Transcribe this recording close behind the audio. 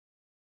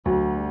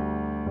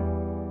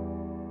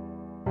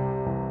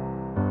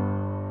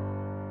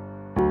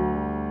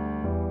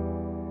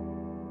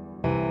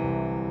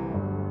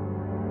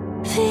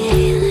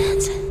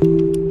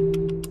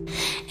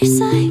It's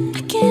like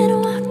I can't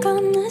walk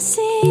on the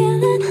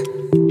ceiling.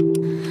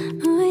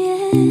 Oh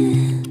yeah,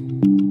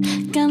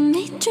 got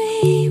me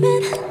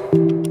dreaming,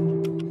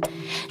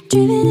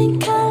 dreaming in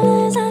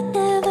colors I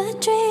never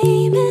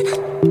dreamed in.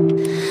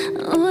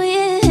 Oh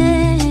yeah,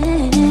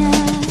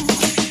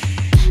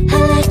 I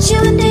let you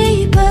in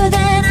deeper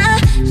than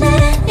I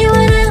let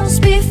anyone else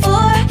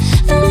before.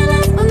 Fell in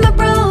love with my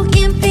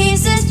broken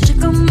pieces, took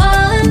them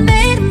all and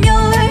made them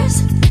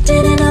yours.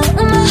 Didn't know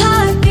what my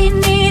heartbeat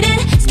needed,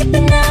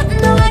 skipping out,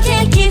 no I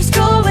can't keep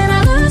score. When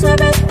I lose my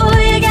breath, boy,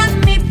 you got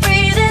me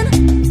breathing.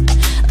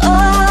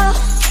 Oh,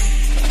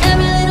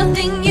 every little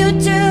thing you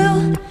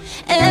do,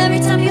 every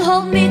time you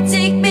hold me,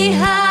 take me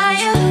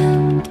higher,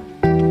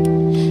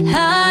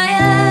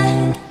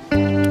 higher.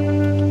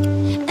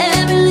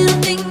 Every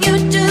little thing you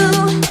do,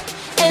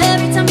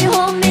 every time you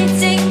hold me,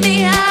 take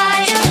me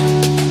higher,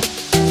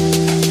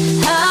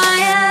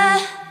 higher.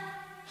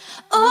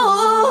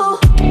 Oh,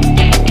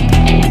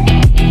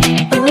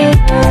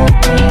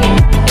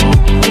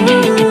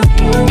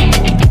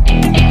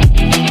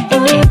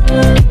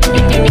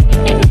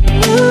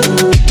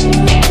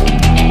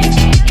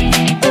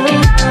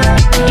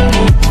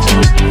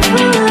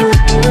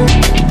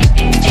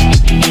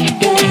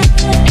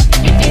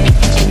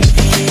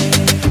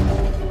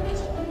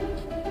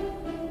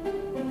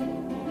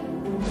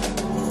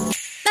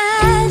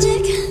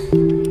 magic.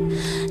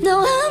 No,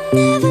 I'm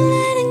never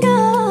letting go.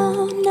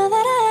 Now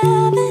that I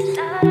have it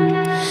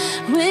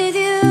with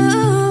you.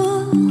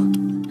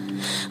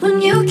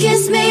 When you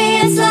kiss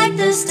me, it's like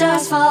the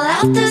stars fall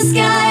out the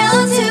sky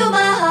onto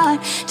my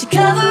heart to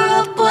cover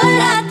up what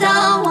I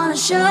don't wanna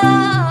show.